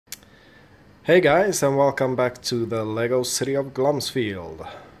Hey guys, and welcome back to the LEGO City of Glumsfield.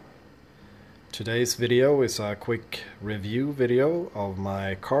 Today's video is a quick review video of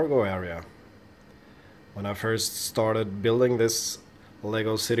my cargo area. When I first started building this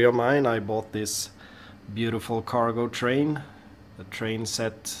LEGO city of mine, I bought this beautiful cargo train, the train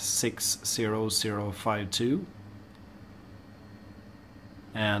set 60052.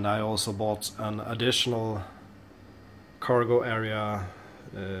 And I also bought an additional cargo area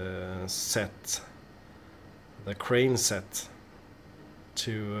set, the crane set,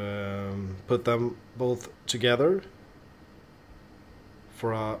 to put them both together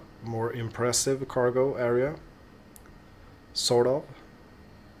for a more impressive cargo area, sort of.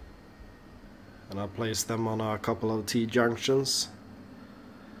 And I placed them on a couple of T-junctions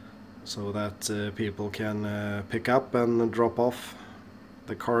so that people can pick up and drop off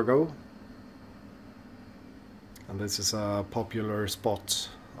the cargo. And this is a popular spot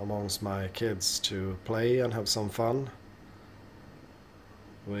amongst my kids to play and have some fun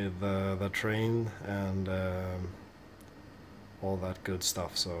with the train and all that good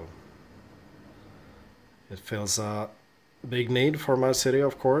stuff. So it fills a big need for my city,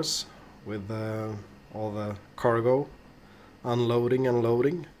 of course, with all the cargo unloading and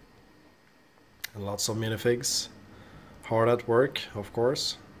loading, and lots of minifigs hard at work, of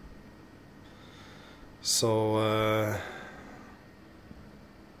course. So I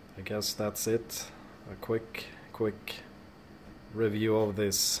guess that's it. A quick review of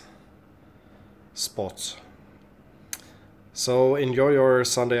this spot. So enjoy your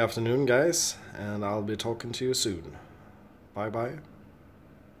Sunday afternoon, guys, and I'll be talking to you soon. Bye bye.